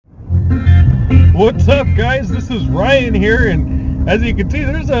What's up, guys? This is Ryan here, and as you can see,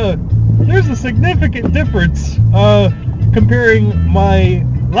 there's a significant difference comparing my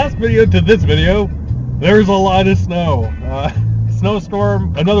last video to this video. There's a lot of snow.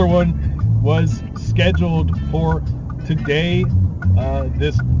 Snowstorm, another one, was scheduled for today,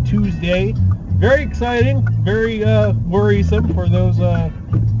 this Tuesday. Very exciting, very worrisome for those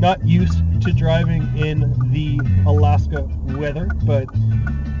not used to driving in the Alaska weather, but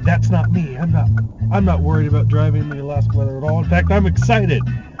that's not me. I'm not worried about driving in the Alaska weather at all. In fact, I'm excited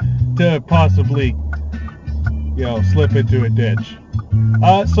to possibly, slip into a ditch.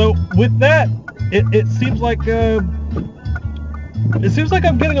 So with that, it seems like I'm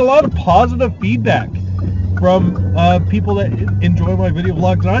getting a lot of positive feedback from people that enjoy my video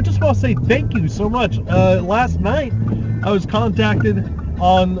vlogs, and I just want to say thank you so much. Last night, I was contacted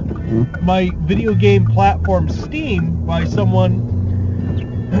on my video game platform Steam by someone,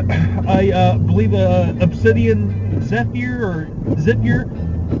 I believe Obsidian Zephyr.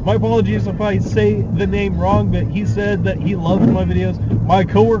 My apologies if I say the name wrong, but he said that he loves my videos. My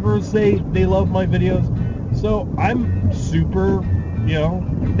coworkers say they love my videos. So I'm super,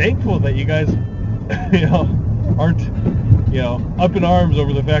 thankful that you guys, aren't, up in arms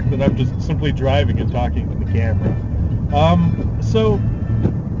over the fact that I'm just simply driving and talking to the camera. So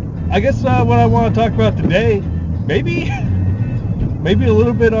I guess what I want to talk about today, maybe a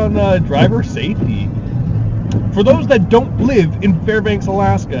little bit on driver safety. For those that don't live in Fairbanks,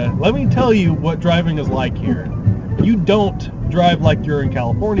 Alaska, let me tell you what driving is like here. You don't drive like you're in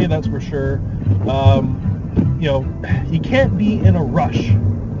California, that's for sure. You can't be in a rush.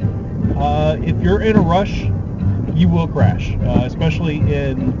 If you're in a rush, you will crash, especially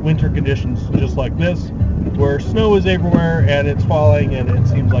in winter conditions just like this, where snow is everywhere and it's falling and it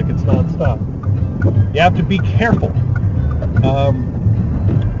seems like it's non-stop. You have to be careful.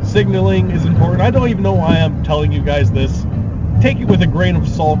 Signaling is important. I don't even know why I'm telling you guys this. Take it with a grain of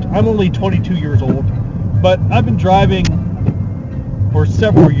salt. I'm only 22 years old, but I've been driving for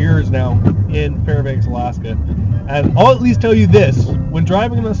several years now in Fairbanks, Alaska, and I'll at least tell you this: when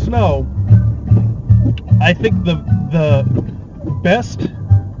driving in the snow, I think the best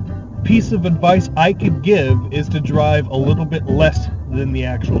piece of advice I could give is to drive a little bit less than the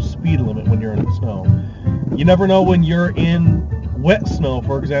actual speed limit when you're in the snow. You never know when you're in wet snow,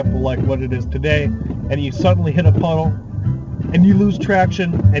 for example, like what it is today, and you suddenly hit a puddle and you lose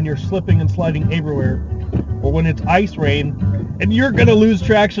traction and you're slipping and sliding everywhere, or when it's ice rain and you're gonna lose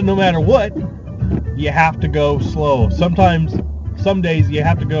traction no matter what. You have to go slow. Sometimes, some days you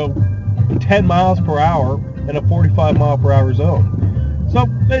have to go 10 miles per hour in a 45 mile per hour zone. So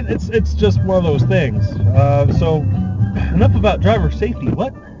it's just one of those things. So enough about driver safety.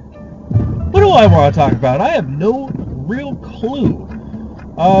 What do I want to talk about? I have no real clue.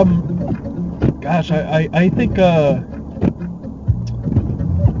 Gosh, I think I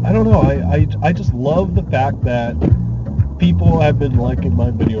don't know. I just love the fact that people have been liking my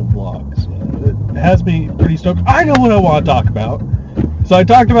video vlogs. It has me pretty stoked. I know what I want to talk about. So I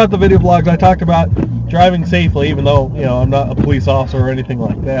talked about the video vlogs. I talked about driving safely, even though I'm not a police officer or anything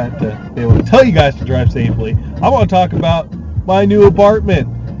like that to be able to tell you guys to drive safely. I want to talk about my new apartment.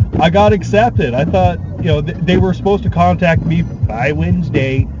 I got accepted. I thought, they were supposed to contact me by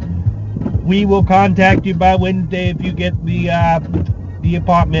Wednesday. We will contact you by Wednesday if you get the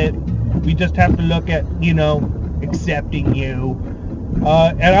apartment. We just have to look at, accepting you.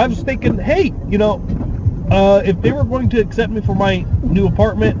 And I was thinking, hey, if they were going to accept me for my new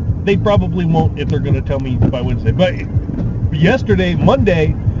apartment, they probably won't if they're going to tell me by Wednesday. But yesterday,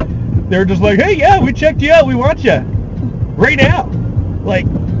 Monday, they were just like, hey, yeah, we checked you out. We want you right now. Like,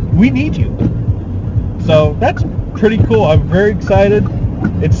 we need you. So that's pretty cool. I'm very excited.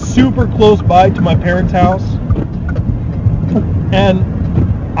 It's super close by to my parents' house, and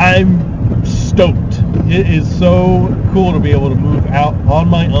I'm stoked. It is so cool to be able to move out on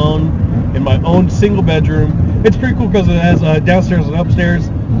my own in my own single bedroom. It's pretty cool because it has downstairs and upstairs.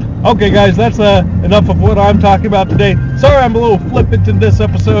 Okay, guys, that's enough of what I'm talking about today. Sorry I'm a little flippant in this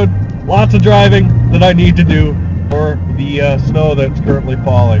episode. Lots of driving that I need to do for the snow that's currently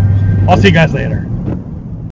falling. I'll see you guys later.